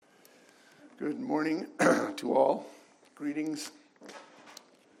Good morning to all. Greetings.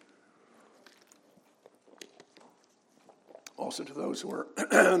 Also to those who are,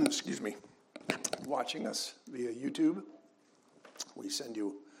 watching us via YouTube. We send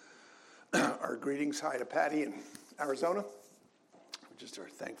you our greetings. Hi to Patty in Arizona. We just are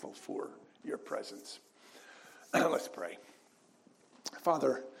thankful for your presence. Let's pray.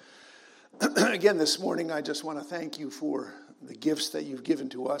 Father, again this morning I just want to thank you for the gifts that you've given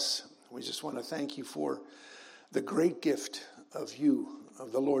to us. We just want to thank you for the great gift of you,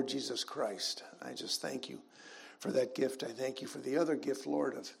 of the Lord Jesus Christ. I just thank you for that gift. I thank you for the other gift,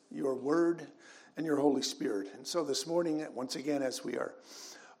 Lord, of your word and your Holy Spirit. And so this morning, once again, as we are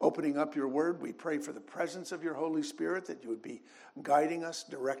opening up your word, we pray for the presence of your Holy Spirit, that you would be guiding us,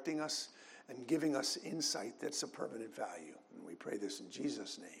 directing us, and giving us insight that's of permanent value. And we pray this in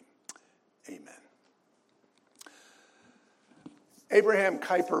Jesus' name. Amen. Abraham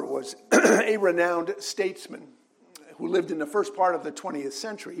Kuyper was a renowned statesman who lived in the first part of the 20th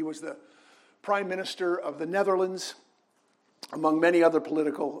century. He was the Prime Minister of the Netherlands, among many other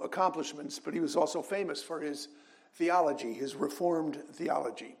political accomplishments, but he was also famous for his theology, his Reformed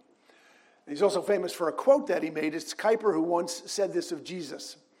theology. And he's also famous for a quote that he made. It's Kuyper who once said this of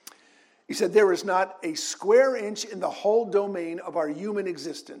Jesus. He said, "There is not a square inch in the whole domain of our human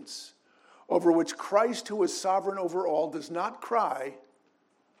existence over which Christ, who is sovereign over all, does not cry,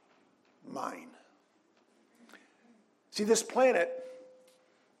 'Mine.'" See, this planet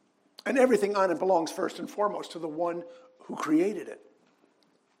and everything on it belongs first and foremost to the one who created it.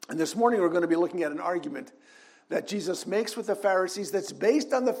 And this morning we're going to be looking at an argument that Jesus makes with the Pharisees that's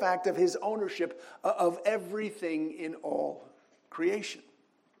based on the fact of his ownership of everything in all creation.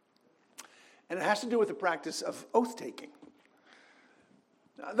 And it has to do with the practice of oath-taking.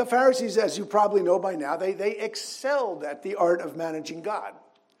 The Pharisees, as you probably know by now, they excelled at the art of managing God,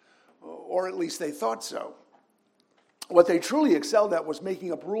 or at least they thought so. What they truly excelled at was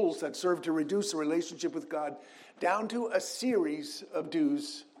making up rules that served to reduce the relationship with God down to a series of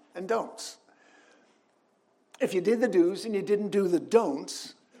do's and don'ts. If you did the do's and you didn't do the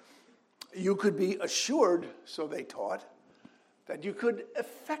don'ts, you could be assured, so they taught, that you could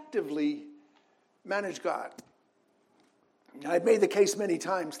effectively manage God. I've made the case many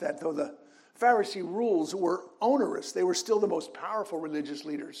times that though the Pharisee rules were onerous, they were still the most powerful religious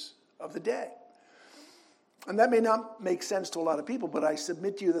leaders of the day. And that may not make sense to a lot of people, but I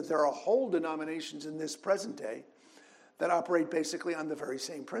submit to you that there are whole denominations in this present day that operate basically on the very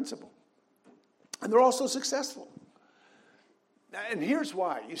same principle. And they're also successful. And here's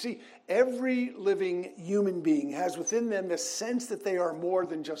why. You see, every living human being has within them the sense that they are more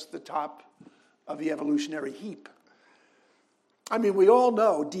than just the top of the evolutionary heap. I mean, we all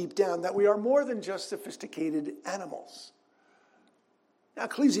know deep down that we are more than just sophisticated animals. Now,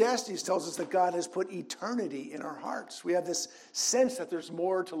 Ecclesiastes tells us that God has put eternity in our hearts. We have this sense that there's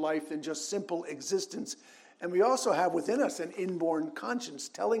more to life than just simple existence. And we also have within us an inborn conscience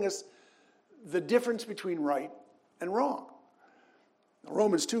telling us the difference between right and wrong.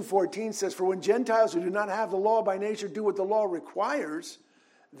 Romans 2:14 says, "For when Gentiles who do not have the law by nature do what the law requires,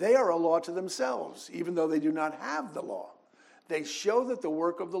 they are a law to themselves, even though they do not have the law. They show that the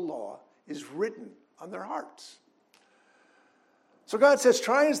work of the law is written on their hearts." So God says,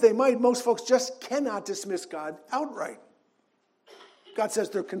 try as they might, most folks just cannot dismiss God outright. God says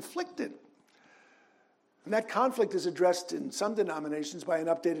they're conflicted. And that conflict is addressed in some denominations by an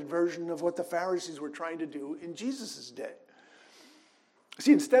updated version of what the Pharisees were trying to do in Jesus' day.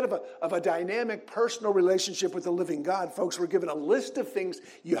 See, instead of a dynamic personal relationship with the living God, folks were given a list of things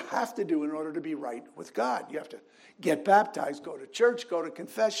you have to do in order to be right with God. You have to get baptized, go to church, go to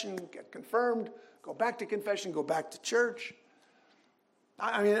confession, get confirmed, go back to confession, go back to church.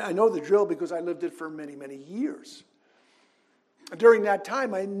 I mean, I know the drill because I lived it for many, many years. During that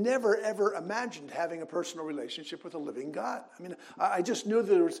time, I never, ever imagined having a personal relationship with a living God. I mean, I just knew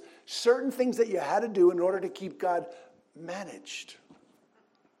that there was certain things that you had to do in order to keep God managed.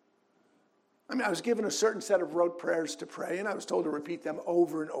 I mean, I was given a certain set of rote prayers to pray, and I was told to repeat them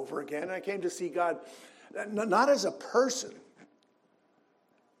over and over again. And I came to see God not as a person,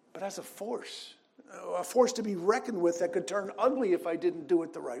 but as a force to be reckoned with that could turn ugly if I didn't do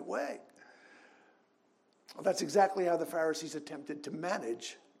it the right way. Well, that's exactly how the Pharisees attempted to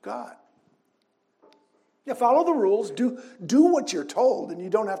manage God. You follow the rules, do what you're told, and you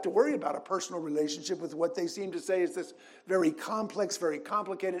don't have to worry about a personal relationship with what they seem to say is this very complex, very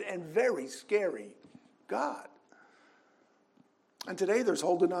complicated, and very scary God. And today there's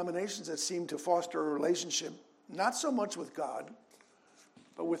whole denominations that seem to foster a relationship not so much with God,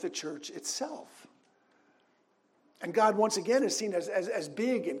 but with the church itself. And God, once again, is seen as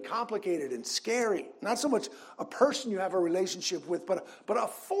big and complicated and scary. Not so much a person you have a relationship with, but a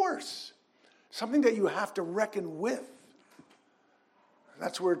force. Something that you have to reckon with.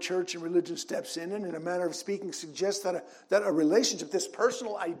 That's where church and religion steps in, and in a manner of speaking suggests that a relationship, this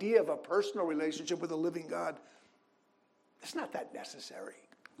personal idea of a personal relationship with a living God, it's not that necessary.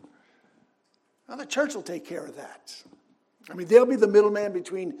 Now, the church will take care of that. I mean, they'll be the middleman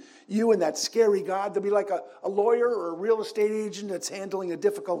between you and that scary God. They'll be like a lawyer or a real estate agent that's handling a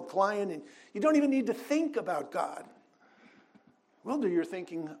difficult client, and you don't even need to think about God. We'll do your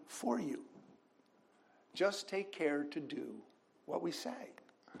thinking for you. Just take care to do what we say.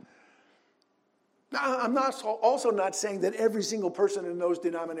 Now, I'm also not saying that every single person in those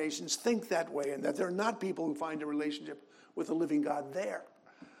denominations think that way and that there are not people who find a relationship with the living God there.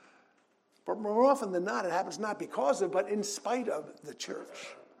 But more often than not, it happens not because of, but in spite of the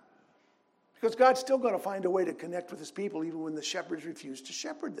church. Because God's still going to find a way to connect with his people even when the shepherds refuse to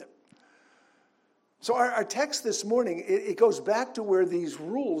shepherd them. So our text this morning, it goes back to where these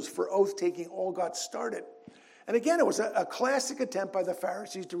rules for oath-taking all got started. And again, it was a classic attempt by the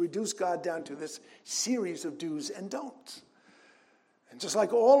Pharisees to reduce God down to this series of do's and don'ts. And just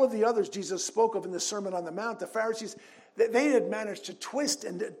like all of the others Jesus spoke of in the Sermon on the Mount, the Pharisees, they had managed to twist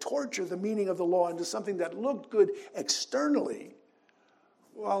and torture the meaning of the law into something that looked good externally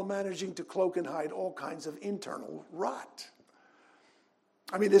while managing to cloak and hide all kinds of internal rot.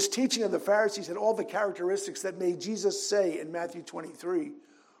 I mean, this teaching of the Pharisees had all the characteristics that made Jesus say in Matthew 23,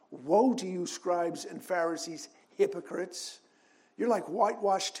 "Woe to you, scribes and Pharisees, hypocrites! You're like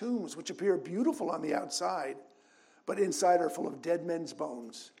whitewashed tombs, which appear beautiful on the outside, but inside are full of dead men's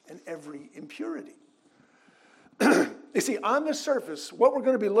bones and every impurity." You see, on the surface, what we're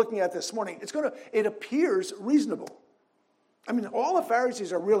going to be looking at this morning, it appears reasonable. I mean, all the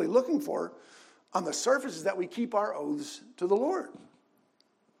Pharisees are really looking for on the surface is that we keep our oaths to the Lord.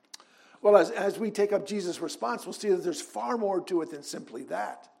 Well, as we take up Jesus' response, we'll see that there's far more to it than simply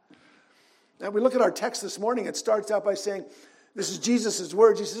that. Now, we look at our text this morning, it starts out by saying, this is Jesus'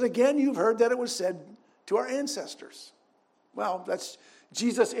 words. He says, "Again, you've heard that it was said to our ancestors." Well, that's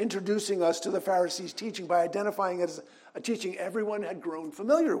Jesus introducing us to the Pharisees' teaching by identifying it as a teaching everyone had grown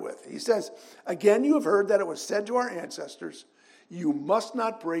familiar with. He says, "Again, you have heard that it was said to our ancestors, you must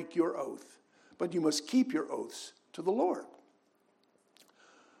not break your oath, but you must keep your oaths to the Lord."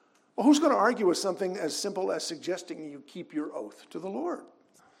 Well, who's going to argue with something as simple as suggesting you keep your oath to the Lord?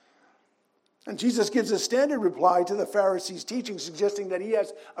 And Jesus gives a standard reply to the Pharisees' teaching, suggesting that he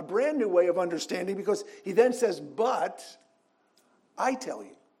has a brand new way of understanding, because he then says, "But I tell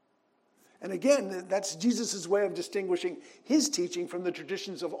you." And again, that's Jesus' way of distinguishing his teaching from the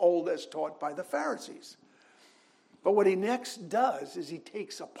traditions of old as taught by the Pharisees. But what he next does is he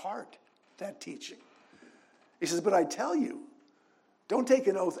takes apart that teaching. He says, "But I tell you, don't take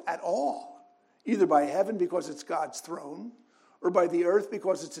an oath at all, either by heaven because it's God's throne, or by the earth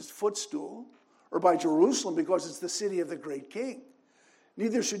because it's his footstool, or by Jerusalem because it's the city of the great king.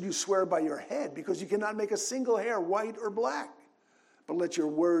 Neither should you swear by your head, because you cannot make a single hair white or black. But let your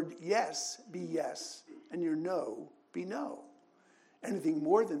word yes be yes, and your no be no. Anything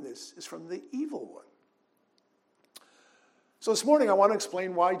more than this is from the evil one." So this morning I want to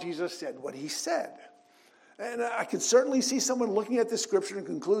explain why Jesus said what he said. And I can certainly see someone looking at this scripture and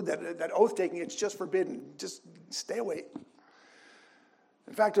conclude that oath-taking, it's just forbidden. Just stay away.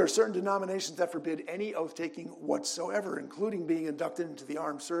 In fact, there are certain denominations that forbid any oath-taking whatsoever, including being inducted into the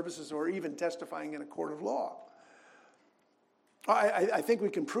armed services or even testifying in a court of law. I think we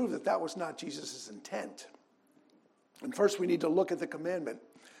can prove that that was not Jesus' intent. And first we need to look at the commandment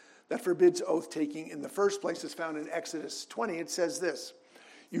that forbids oath-taking. In the first place, is found in Exodus 20. It says this,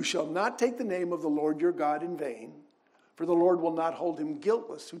 "You shall not take the name of the Lord your God in vain, for the Lord will not hold him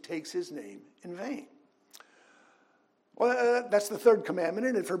guiltless who takes his name in vain." Well, that's the third commandment,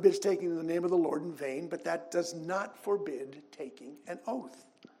 and it forbids taking the name of the Lord in vain, but that does not forbid taking an oath.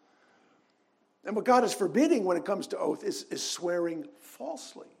 And what God is forbidding when it comes to oath is swearing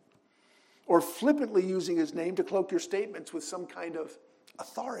falsely, or flippantly using his name to cloak your statements with some kind of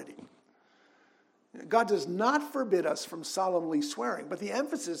authority. God does not forbid us from solemnly swearing, but the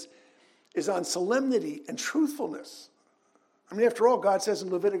emphasis is on solemnity and truthfulness. I mean, after all, God says in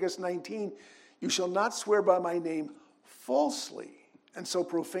Leviticus 19, "You shall not swear by my name falsely, and so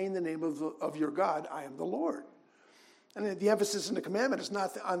profane the name of your God. I am the Lord." And the emphasis in the commandment is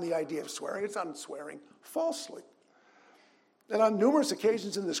not on the idea of swearing, it's on swearing falsely. And on numerous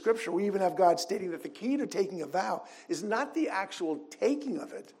occasions in the scripture, we even have God stating that the key to taking a vow is not the actual taking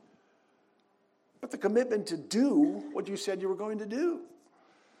of it, but the commitment to do what you said you were going to do.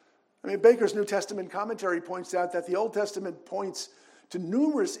 I mean, Baker's New Testament commentary points out that the Old Testament points to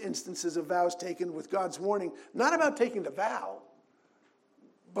numerous instances of vows taken with God's warning, not about taking the vow,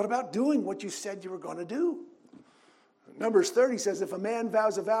 but about doing what you said you were going to do. Numbers 30 says, if a man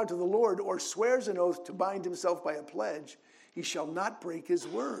vows a vow to the Lord or swears an oath to bind himself by a pledge, he shall not break his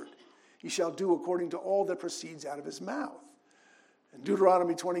word. He shall do according to all that proceeds out of his mouth. And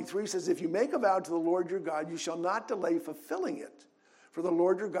Deuteronomy 23 says, if you make a vow to the Lord your God, you shall not delay fulfilling it. For the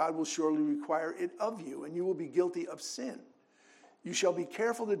Lord your God will surely require it of you, and you will be guilty of sin. You shall be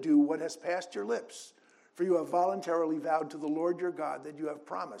careful to do what has passed your lips, for you have voluntarily vowed to the Lord your God that you have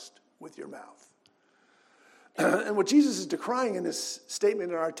promised with your mouth. And what Jesus is decrying in this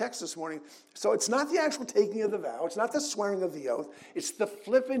statement in our text this morning, so it's not the actual taking of the vow, it's not the swearing of the oath, it's the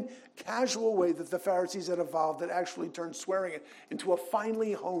flippant, casual way that the Pharisees had evolved that actually turned swearing it into a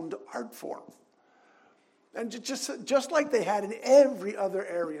finely honed art form. And just like they had in every other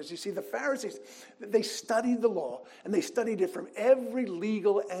areas, you see, the Pharisees, they studied the law, and they studied it from every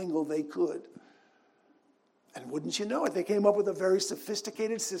legal angle they could. And wouldn't you know it, they came up with a very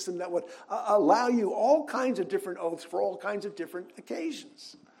sophisticated system that would allow you all kinds of different oaths for all kinds of different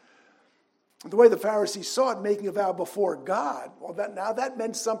occasions. The way the Pharisees saw it, making a vow before God, well, that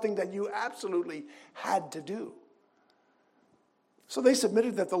meant something that you absolutely had to do. So they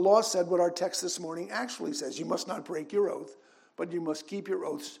submitted that the law said what our text this morning actually says. You must not break your oath, but you must keep your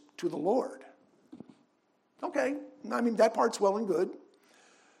oaths to the Lord. Okay, I mean, that part's well and good.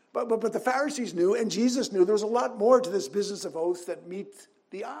 But the Pharisees knew, and Jesus knew, there was a lot more to this business of oaths that meet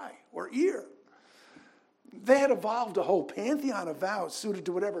the eye or ear. They had evolved a whole pantheon of vows suited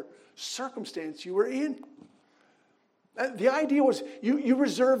to whatever circumstance you were in. The idea was you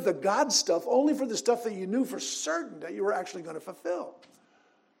reserved the God stuff only for the stuff that you knew for certain that you were actually going to fulfill.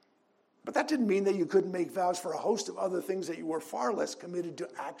 But that didn't mean that you couldn't make vows for a host of other things that you were far less committed to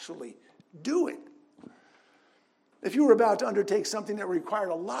actually doing. If you were about to undertake something that required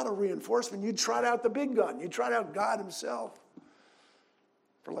a lot of reinforcement, you'd trot out the big gun. You'd trot out God himself.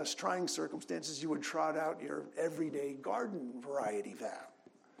 For less trying circumstances, you would trot out your everyday garden variety vow.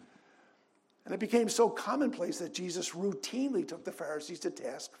 And it became so commonplace that Jesus routinely took the Pharisees to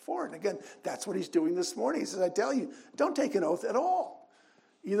task for it. And again, that's what he's doing this morning. He says, I tell you, don't take an oath at all.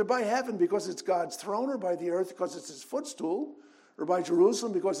 Either by heaven because it's God's throne, or by the earth because it's his footstool, or by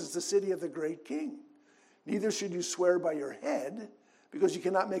Jerusalem because it's the city of the great king. Neither should you swear by your head, because you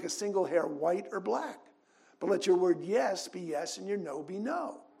cannot make a single hair white or black. But let your word yes be yes and your no be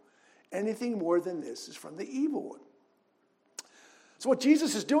no. Anything more than this is from the evil one. So what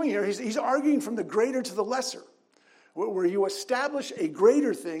Jesus is doing here, he's arguing from the greater to the lesser, where you establish a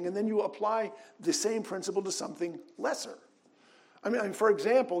greater thing and then you apply the same principle to something lesser. I mean, for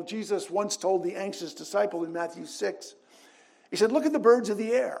example, Jesus once told the anxious disciple in Matthew 6, he said, look at the birds of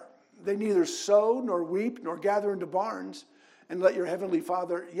the air. They neither sow nor reap nor gather into barns, and yet your heavenly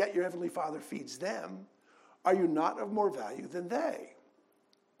Father feeds them. Are you not of more value than they?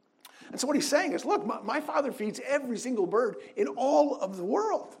 And so what he's saying is, look, my Father feeds every single bird in all of the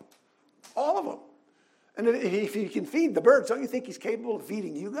world. All of them. And if he can feed the birds, don't you think he's capable of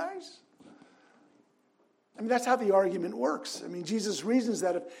feeding you guys? I mean, that's how the argument works. I mean, Jesus reasons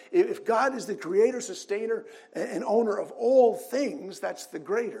that if God is the creator, sustainer, and owner of all things, that's the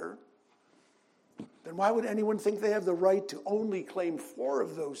greater, then why would anyone think they have the right to only claim 4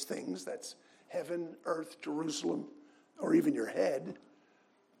 of those things, that's heaven, earth, Jerusalem, or even your head,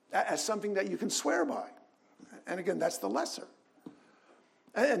 as something that you can swear by? And again, that's the lesser.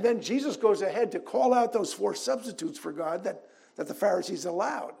 And then Jesus goes ahead to call out those 4 substitutes for God that the Pharisees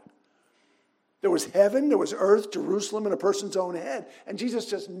allowed. There was heaven, there was earth, Jerusalem, and a person's own head. And Jesus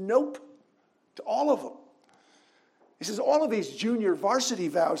says, nope, to all of them. He says all of these junior varsity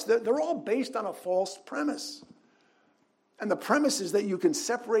vows, they're all based on a false premise. And the premise is that you can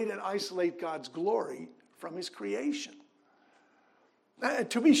separate and isolate God's glory from his creation.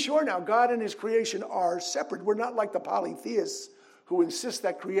 To be sure now, God and his creation are separate. We're not like the polytheists who insist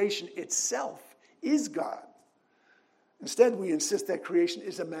that creation itself is God. Instead, we insist that creation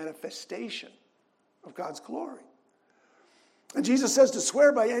is a manifestation of God's glory. And Jesus says to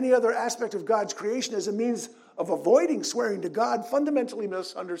swear by any other aspect of God's creation as a means of avoiding swearing to God fundamentally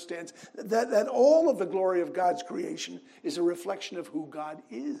misunderstands that all of the glory of God's creation is a reflection of who God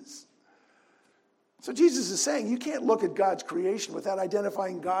is. So Jesus is saying you can't look at God's creation without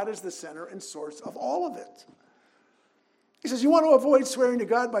identifying God as the center and source of all of it. He says, you want to avoid swearing to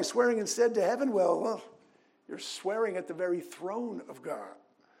God by swearing instead to heaven? Well, you're swearing at the very throne of God.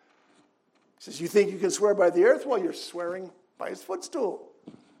 He says, you think you can swear by the earth? Well, you're swearing by his footstool.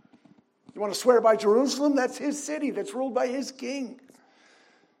 You want to swear by Jerusalem? That's his city that's ruled by his king.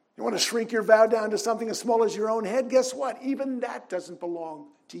 You want to shrink your vow down to something as small as your own head? Guess what? Even that doesn't belong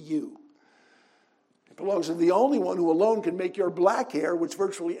to you. It belongs to the only one who alone can make your black hair, which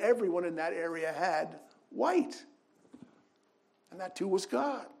virtually everyone in that area had, white. And that too was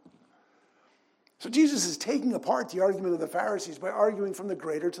God. So Jesus is taking apart the argument of the Pharisees by arguing from the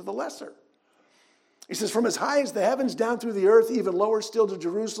greater to the lesser. He says, from as high as the heavens down through the earth, even lower still to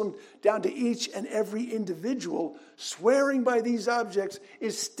Jerusalem, down to each and every individual, swearing by these objects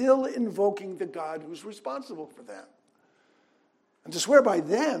is still invoking the God who's responsible for them. And to swear by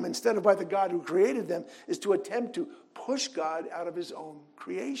them instead of by the God who created them is to attempt to push God out of his own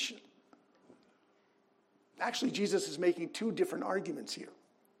creation. Actually, Jesus is making two different arguments here.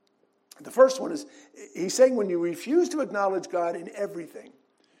 The first one is, he's saying when you refuse to acknowledge God in everything,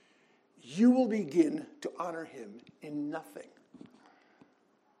 you will begin to honor him in nothing.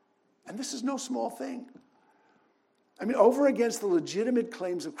 And this is no small thing. I mean, over against the legitimate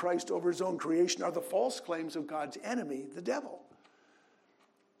claims of Christ over his own creation are the false claims of God's enemy, the devil.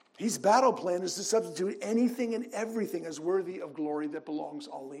 His battle plan is to substitute anything and everything as worthy of glory that belongs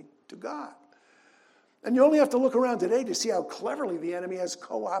only to God. And you only have to look around today to see how cleverly the enemy has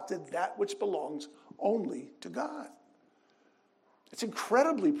co-opted that which belongs only to God. It's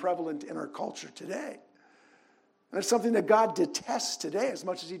incredibly prevalent in our culture today. And it's something that God detests today as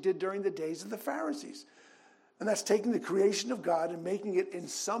much as he did during the days of the Pharisees. And that's taking the creation of God and making it in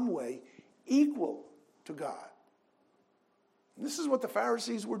some way equal to God. And this is what the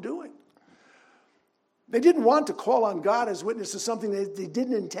Pharisees were doing. They didn't want to call on God as witness to something that they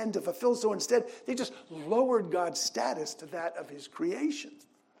didn't intend to fulfill, so instead they just lowered God's status to that of his creation.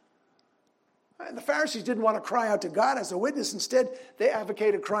 And the Pharisees didn't want to cry out to God as a witness. Instead, they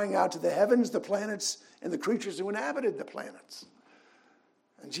advocated crying out to the heavens, the planets, and the creatures who inhabited the planets.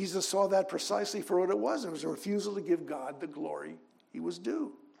 And Jesus saw that precisely for what it was. It was a refusal to give God the glory he was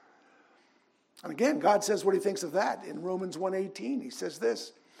due. And again, God says what he thinks of that. In Romans 1:18, he says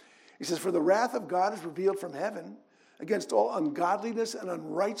this. He says, for the wrath of God is revealed from heaven against all ungodliness and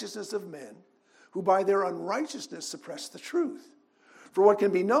unrighteousness of men, who by their unrighteousness suppress the truth. For what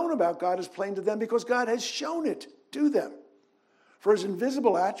can be known about God is plain to them because God has shown it to them. For his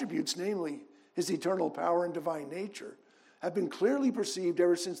invisible attributes, namely his eternal power and divine nature, have been clearly perceived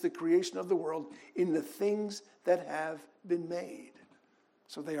ever since the creation of the world in the things that have been made.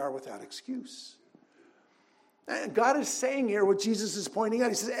 So they are without excuse. And God is saying here what Jesus is pointing out.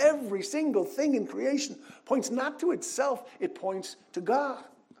 He says every single thing in creation points not to itself, it points to God.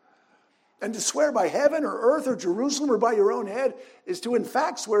 And to swear by heaven or earth or Jerusalem or by your own head is to in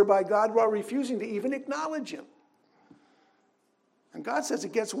fact swear by God while refusing to even acknowledge him. And God says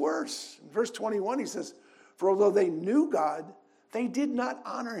it gets worse. In verse 21 he says, for although they knew God, they did not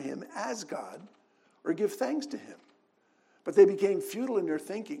honor him as God or give thanks to him. But they became futile in their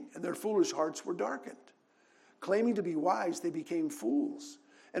thinking, and their foolish hearts were darkened. Claiming to be wise, they became fools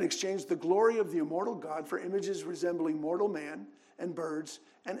and exchanged the glory of the immortal God for images resembling mortal man and birds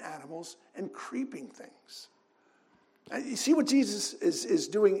and animals and creeping things. And you see what Jesus is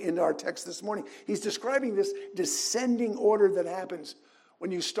doing in our text this morning? He's describing this descending order that happens when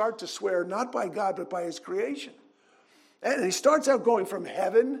you start to swear not by God but by his creation. And he starts out going from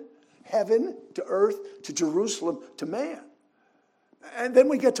heaven to earth to Jerusalem to man. And then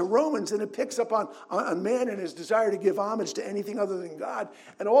we get to Romans, and it picks up on man and his desire to give homage to anything other than God.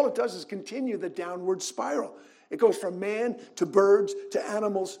 And all it does is continue the downward spiral. It goes from man to birds to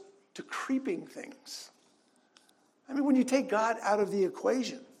animals to creeping things. I mean, when you take God out of the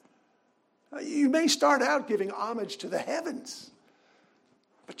equation, you may start out giving homage to the heavens,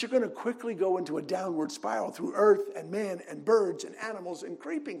 but you're going to quickly go into a downward spiral through earth and man and birds and animals and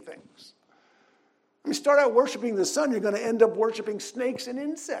creeping things. When you start out worshiping the sun, you're going to end up worshiping snakes and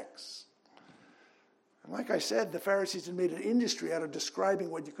insects. And like I said, the Pharisees had made an industry out of describing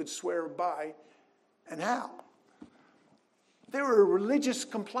what you could swear by and how. They were a religious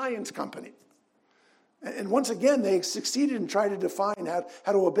compliance company. And once again, they succeeded in trying to define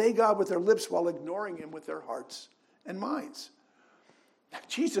how to obey God with their lips while ignoring him with their hearts and minds.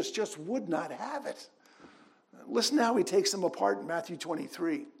 Jesus just would not have it. Listen to how he takes them apart in Matthew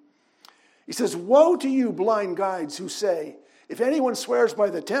 23. He says, woe to you, blind guides, who say, if anyone swears by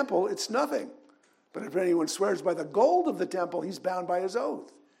the temple, it's nothing. But if anyone swears by the gold of the temple, he's bound by his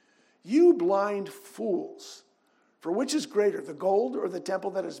oath. You blind fools, for which is greater, the gold or the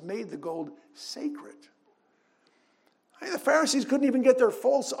temple that has made the gold sacred? The Pharisees couldn't even get their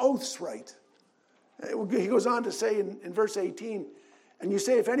false oaths right. He goes on to say in verse 18, and you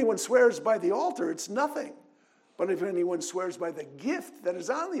say, if anyone swears by the altar, it's nothing. But if anyone swears by the gift that is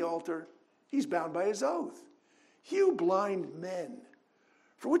on the altar, he's bound by his oath. You blind men,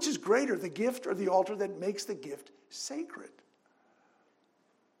 For which is greater, the gift or the altar that makes the gift sacred?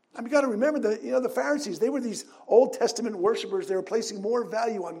 I mean, you got to remember the Pharisees, they were these Old Testament worshipers. They were placing more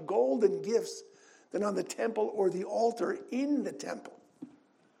value on gold and gifts than on the temple or the altar in the temple.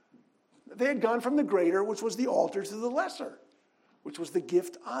 They had gone from the greater, which was the altar, to the lesser, which was the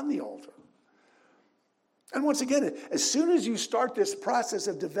gift on the altar. And once again, as soon as you start this process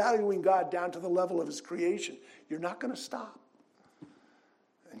of devaluing God down to the level of his creation, you're not going to stop.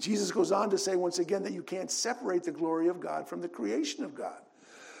 And Jesus goes on to say once again that you can't separate the glory of God from the creation of God.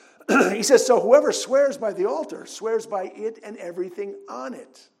 He says, so whoever swears by the altar swears by it and everything on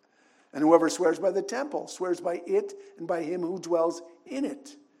it. And whoever swears by the temple swears by it and by him who dwells in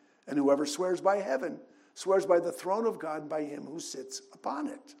it. And whoever swears by heaven swears by the throne of God and by him who sits upon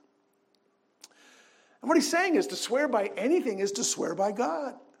it. And what he's saying is to swear by anything is to swear by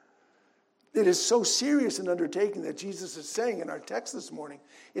God. It is so serious an undertaking that Jesus is saying in our text this morning,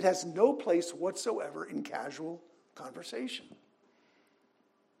 it has no place whatsoever in casual conversation.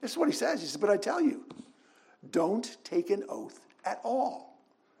 This is what he says. He says, but I tell you, don't take an oath at all,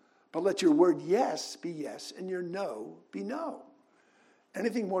 but let your word yes be yes and your no be no.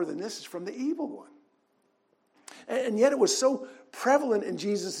 Anything more than this is from the evil one. And yet it was so prevalent in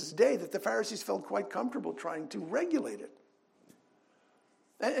Jesus' day that the Pharisees felt quite comfortable trying to regulate it.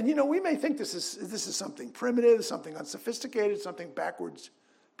 And we may think this is something primitive, something unsophisticated, something backwards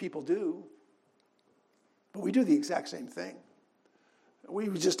people do. But we do the exact same thing. We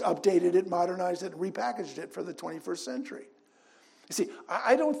just updated it, modernized it, and repackaged it for the 21st century. You see,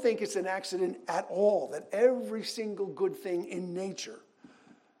 I don't think it's an accident at all that every single good thing in nature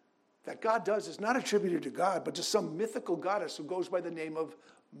that God does is not attributed to God, but to some mythical goddess who goes by the name of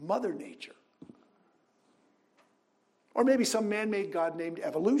Mother Nature. Or maybe some man-made god named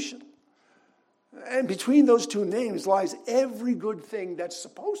evolution. And between those two names lies every good thing that's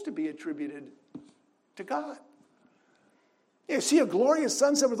supposed to be attributed to God. You see a glorious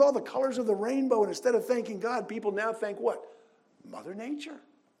sunset with all the colors of the rainbow, and instead of thanking God, people now thank what? Mother Nature.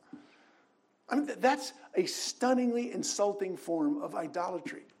 I mean, that's a stunningly insulting form of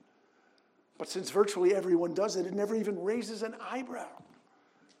idolatry. But since virtually everyone does it, it never even raises an eyebrow.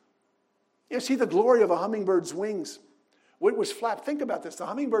 You see the glory of a hummingbird's wings. What was flapped? Think about this. The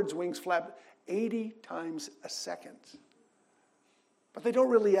hummingbird's wings flap 80 times a second. But they don't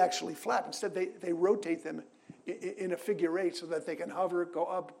really actually flap. Instead, they rotate them in a figure eight so that they can hover, go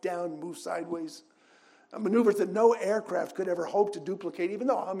up, down, move sideways. Maneuvers that no aircraft could ever hope to duplicate, even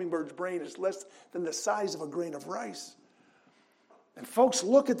though a hummingbird's brain is less than the size of a grain of rice. And folks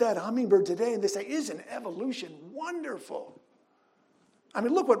look at that hummingbird today and they say, isn't evolution wonderful? I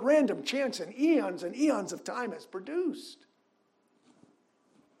mean, look what random chance and eons of time has produced.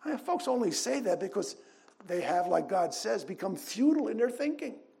 I mean, folks only say that because they have, like God says, become futile in their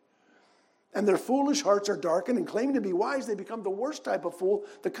thinking. And their foolish hearts are darkened, and claiming to be wise, they become the worst type of fool,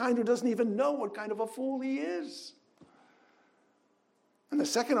 the kind who doesn't even know what kind of a fool he is. And the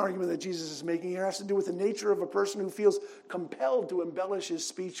second argument that Jesus is making here has to do with the nature of a person who feels compelled to embellish his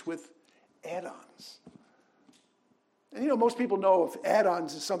speech with add-ons. And most people know if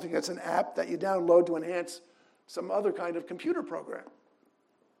add-ons is something that's an app that you download to enhance some other kind of computer program.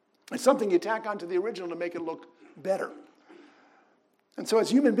 It's something you tack onto the original to make it look better. And so as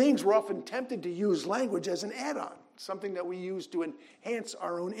human beings, we're often tempted to use language as an add-on, something that we use to enhance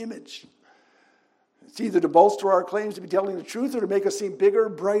our own image. It's either to bolster our claims to be telling the truth or to make us seem bigger,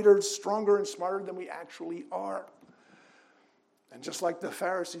 brighter, stronger, and smarter than we actually are. And just like the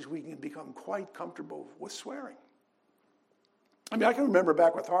Pharisees, we can become quite comfortable with swearing. I mean, I can remember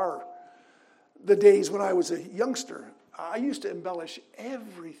back with horror, the days when I was a youngster, I used to embellish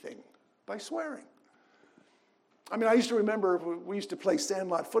everything by swearing. I mean, I used to remember we used to play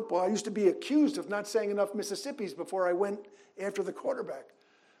sandlot football. I used to be accused of not saying enough Mississippis before I went after the quarterback.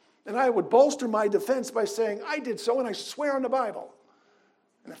 And I would bolster my defense by saying, I did so and I swear on the Bible.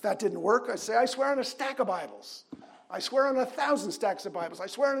 And if that didn't work, I'd say, I swear on a stack of Bibles. I swear on 1,000 stacks of Bibles. I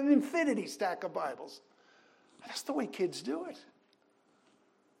swear on an infinity stack of Bibles. That's the way kids do it.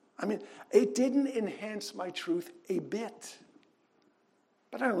 I mean, it didn't enhance my truth a bit.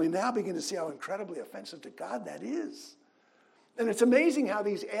 But I only now begin to see how incredibly offensive to God that is. And it's amazing how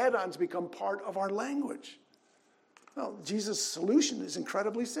these add-ons become part of our language. Well, Jesus' solution is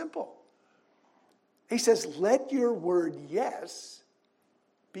incredibly simple. He says, let your word yes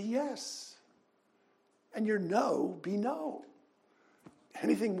be yes, and your no be no.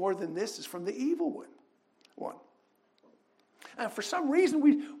 Anything more than this is from the evil one. And for some reason,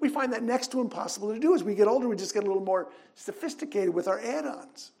 we find that next to impossible to do. As we get older, we just get a little more sophisticated with our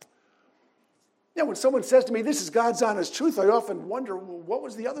add-ons. Now, when someone says to me, this is God's honest truth, I often wonder, well, what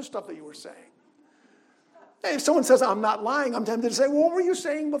was the other stuff that you were saying? Hey, if someone says, I'm not lying, I'm tempted to say, well, what were you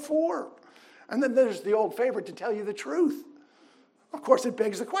saying before? And then there's the old favorite to tell you the truth. Of course, it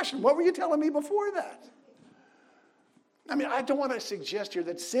begs the question, what were you telling me before that? I mean, I don't want to suggest here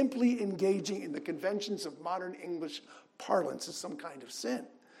that simply engaging in the conventions of modern English parlance is some kind of sin.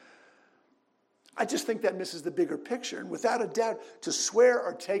 I just think that misses the bigger picture. And without a doubt, to swear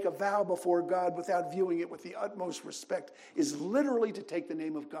or take a vow before God without viewing it with the utmost respect is literally to take the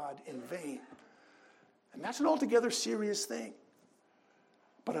name of God in vain. And that's an altogether serious thing.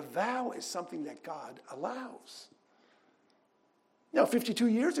 But a vow is something that God allows. Now, 52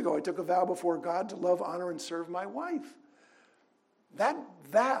 years ago, I took a vow before God to love, honor, and serve my wife. That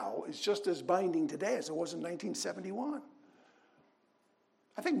vow is just as binding today as it was in 1971.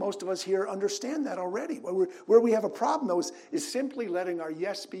 I think most of us here understand that already. Where we have a problem, though, is simply letting our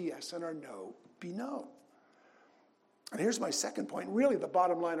yes be yes and our no be no. And here's my second point, really the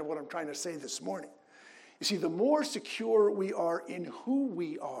bottom line of what I'm trying to say this morning. You see, the more secure we are in who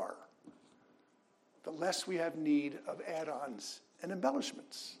we are, the less we have need of add-ons and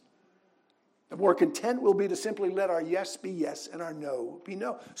embellishments. The more content we'll be to simply let our yes be yes and our no be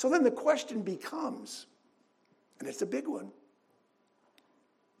no. So then the question becomes, and it's a big one,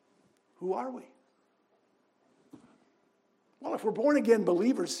 who are we? Well, if we're born-again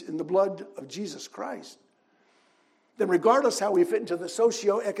believers in the blood of Jesus Christ, then regardless how we fit into the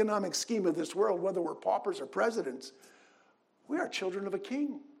socio-economic scheme of this world, whether we're paupers or presidents, we are children of a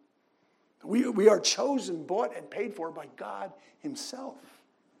king. We are chosen, bought, and paid for by God himself.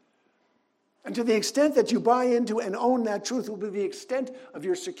 And to the extent that you buy into and own that truth will be the extent of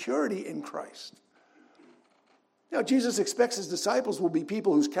your security in Christ. Now, Jesus expects his disciples will be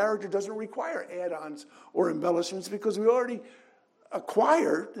people whose character doesn't require add-ons or embellishments because we already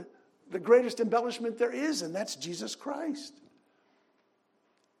acquired the greatest embellishment there is, and that's Jesus Christ.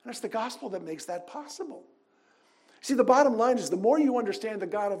 And it's the gospel that makes that possible. See, the bottom line is the more you understand the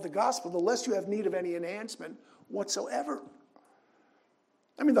God of the gospel, the less you have need of any enhancement whatsoever.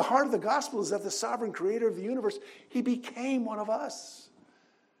 I mean, the heart of the gospel is that the sovereign creator of the universe, he became one of us.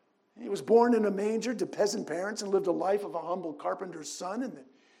 He was born in a manger to peasant parents and lived a life of a humble carpenter's son, and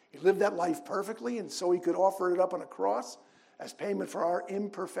he lived that life perfectly, and so he could offer it up on a cross as payment for our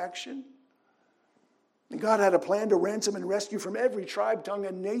imperfection. And God had a plan to ransom and rescue from every tribe, tongue,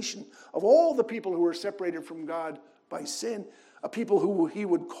 and nation of all the people who were separated from God by sin, a people who he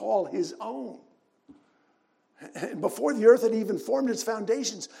would call his own. And before the earth had even formed its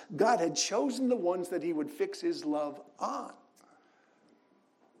foundations, God had chosen the ones that he would fix his love on.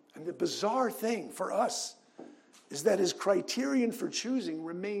 And the bizarre thing for us is that his criterion for choosing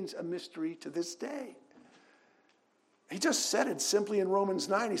remains a mystery to this day. He just said it simply in Romans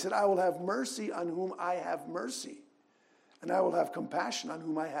 9. He said, I will have mercy on whom I have mercy, and I will have compassion on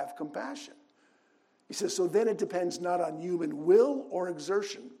whom I have compassion. He says, so then it depends not on human will or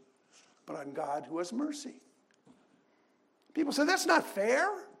exertion, but on God who has mercy. People say, that's not fair.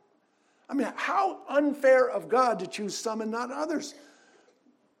 I mean, how unfair of God to choose some and not others.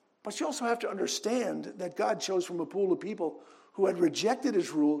 But you also have to understand that God chose from a pool of people who had rejected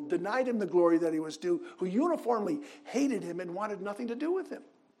his rule, denied him the glory that he was due, who uniformly hated him and wanted nothing to do with him.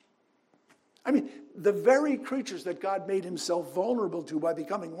 I mean, the very creatures that God made himself vulnerable to by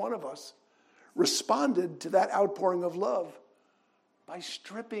becoming one of us responded to that outpouring of love by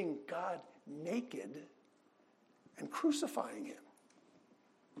stripping God naked and crucifying him.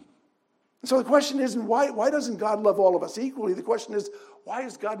 And so the question isn't why doesn't God love all of us equally? The question is, why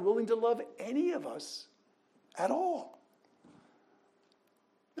is God willing to love any of us at all?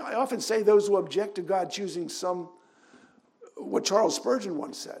 Now, I often say those who object to God choosing some, what Charles Spurgeon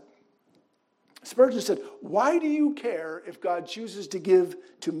once said. Spurgeon said, why do you care if God chooses to give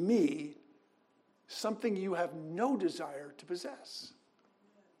to me something you have no desire to possess?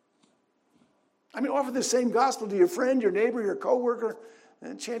 I mean, offer the same gospel to your friend, your neighbor, your coworker,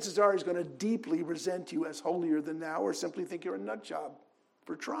 and chances are he's going to deeply resent you as holier than thou or simply think you're a nut job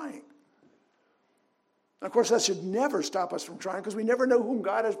for trying. Of course, that should never stop us from trying because we never know whom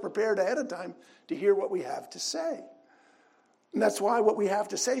God has prepared ahead of time to hear what we have to say. And that's why what we have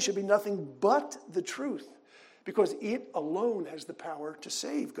to say should be nothing but the truth, because it alone has the power to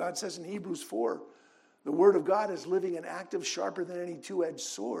save. God says in Hebrews 4, the word of God is living and active, sharper than any two-edged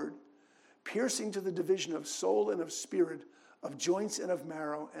sword, piercing to the division of soul and of spirit, of joints and of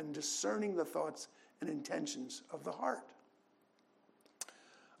marrow, and discerning the thoughts and intentions of the heart.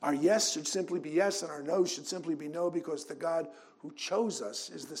 Our yes should simply be yes, and our no should simply be no, because the God who chose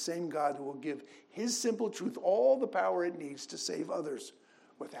us is the same God who will give his simple truth all the power it needs to save others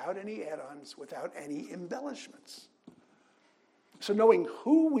without any add-ons, without any embellishments. So knowing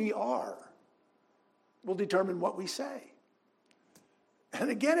who we are will determine what we say. And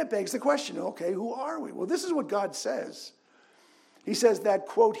again, it begs the question, okay, who are we? Well, this is what God says. He says that,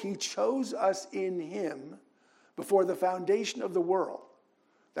 quote, he chose us in him before the foundation of the world,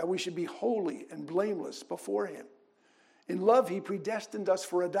 that we should be holy and blameless before him. In love, he predestined us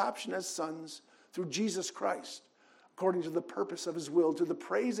for adoption as sons through Jesus Christ, according to the purpose of his will, to the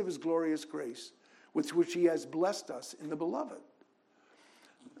praise of his glorious grace, with which he has blessed us in the beloved.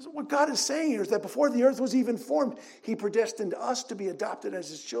 So what God is saying here is that before the earth was even formed, he predestined us to be adopted as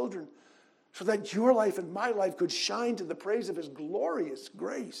his children, so that your life and my life could shine to the praise of his glorious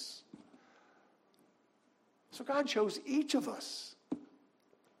grace. So God chose each of us.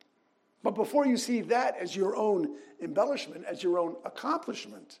 But before you see that as your own embellishment, as your own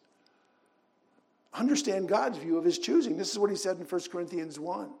accomplishment, understand God's view of his choosing. This is what he said in 1 Corinthians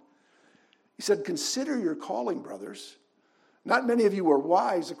 1. He said, consider your calling, brothers. Not many of you were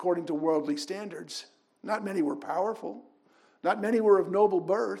wise according to worldly standards. Not many were powerful. Not many were of noble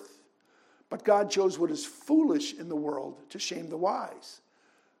birth. But God chose what is foolish in the world to shame the wise.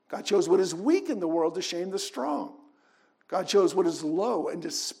 God chose what is weak in the world to shame the strong. God chose what is low and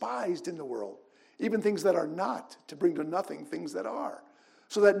despised in the world, even things that are not, to bring to nothing things that are,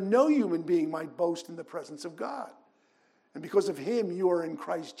 so that no human being might boast in the presence of God. And because of him you are in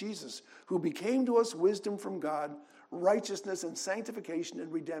Christ Jesus, who became to us wisdom from God, righteousness and sanctification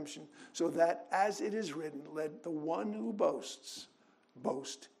and redemption, so that, as it is written, let the one who boasts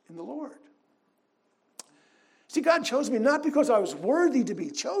boast in the Lord. See, God chose me not because I was worthy to be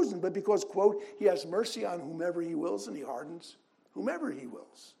chosen, but because, quote, he has mercy on whomever he wills, and he hardens whomever he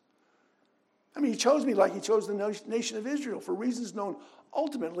wills. I mean, he chose me like he chose the nation of Israel for reasons known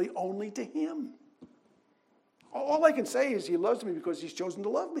ultimately only to him. All I can say is he loves me because he's chosen to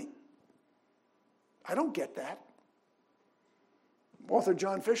love me. I don't get that. Author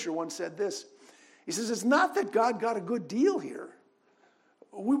John Fisher once said this. He says, it's not that God got a good deal here.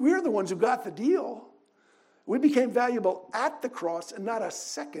 We're the ones who got the deal. We became valuable at the cross and not a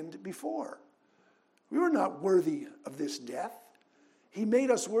second before. We were not worthy of this death. He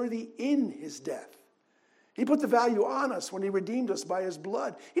made us worthy in his death. He put the value on us when he redeemed us by his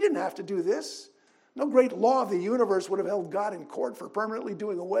blood. He didn't have to do this. No great law of the universe would have held God in court for permanently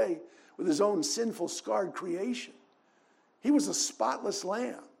doing away with his own sinful, scarred creation. He was a spotless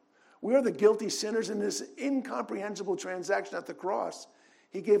lamb. We are the guilty sinners in this incomprehensible transaction at the cross.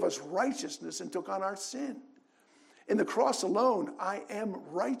 He gave us righteousness and took on our sin. In the cross alone, I am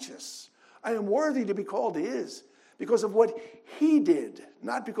righteous. I am worthy to be called his because of what he did,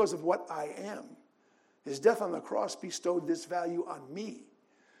 not because of what I am. His death on the cross bestowed this value on me.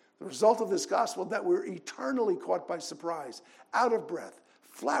 The result of this gospel that we're eternally caught by surprise, out of breath,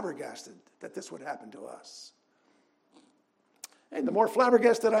 flabbergasted that this would happen to us. And the more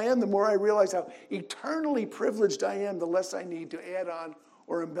flabbergasted I am, the more I realize how eternally privileged I am, the less I need to add on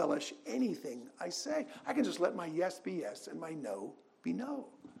or embellish anything I say. I can just let my yes be yes and my no be no.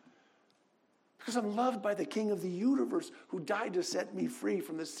 Because I'm loved by the King of the universe who died to set me free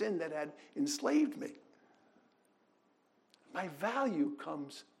from the sin that had enslaved me. My value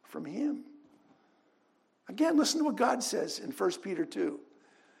comes from him. Again, listen to what God says in 1 Peter 2.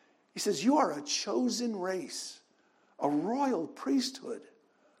 He says, you are a chosen race, a royal priesthood,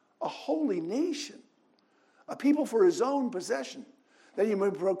 a holy nation, a people for his own possession, that you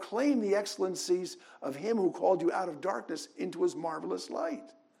may proclaim the excellencies of him who called you out of darkness into his marvelous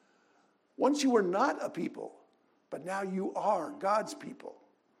light. Once you were not a people, but now you are God's people.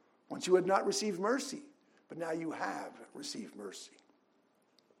 Once you had not received mercy, but now you have received mercy.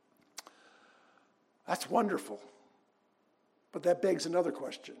 That's wonderful. But that begs another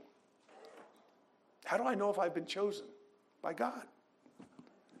question. How do I know if I've been chosen by God?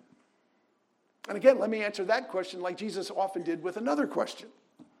 And again, let me answer that question like Jesus often did with another question.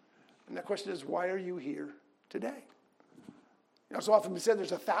 And that question is, why are you here today? You know, it's often been said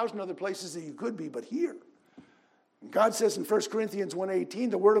there's 1,000 other places that you could be, but here. And God says in 1 Corinthians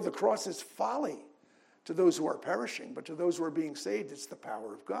 1:18, the word of the cross is folly to those who are perishing, but to those who are being saved, it's the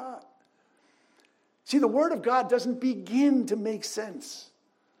power of God. See, the word of God doesn't begin to make sense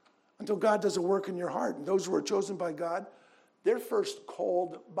until God does a work in your heart. And those who are chosen by God, they're first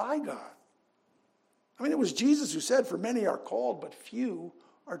called by God. I mean, it was Jesus who said, for many are called, but few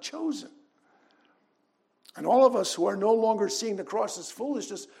are chosen. And all of us who are no longer seeing the cross as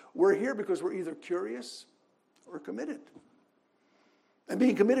foolishness, we're here because we're either curious or committed. And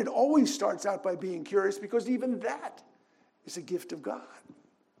being committed always starts out by being curious, because even that is a gift of God.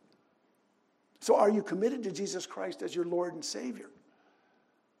 So are you committed to Jesus Christ as your Lord and Savior?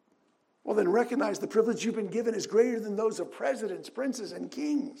 Well, then recognize the privilege you've been given is greater than those of presidents, princes, and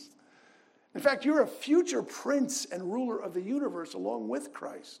kings. In fact, you're a future prince and ruler of the universe along with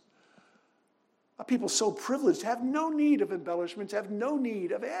Christ. A people so privileged have no need of embellishments, have no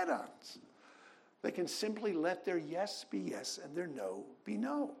need of add-ons. They can simply let their yes be yes and their no be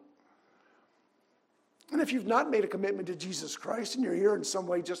no. And if you've not made a commitment to Jesus Christ and you're here in some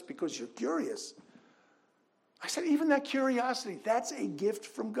way just because you're curious, I said, even that curiosity, that's a gift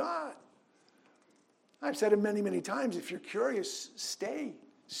from God. I've said it many, many times, if you're curious, stay.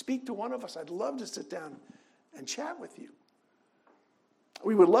 Speak to one of us. I'd love to sit down and chat with you.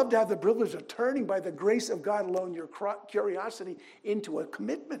 We would love to have the privilege of turning by the grace of God alone your curiosity into a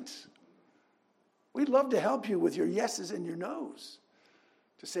commitment. We'd love to help you with your yeses and your nos,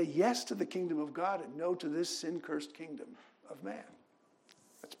 to say yes to the kingdom of God and no to this sin-cursed kingdom of man.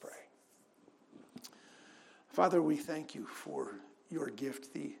 Let's pray. Father, we thank you for your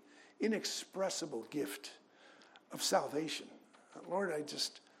gift, the inexpressible gift of salvation. Lord, I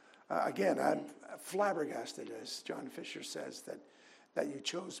just, again, I'm flabbergasted, as John Fisher says, that you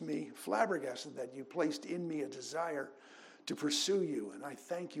chose me, flabbergasted that you placed in me a desire to pursue you. And I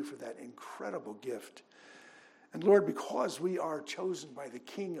thank you for that incredible gift. And Lord, because we are chosen by the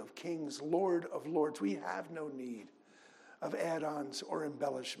King of Kings, Lord of Lords, we have no need of add-ons or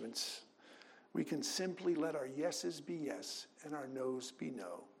embellishments. We can simply let our yeses be yes and our nos be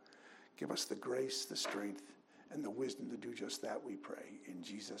no. Give us the grace, the strength, and the wisdom to do just that, we pray. In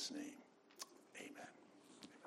Jesus' name.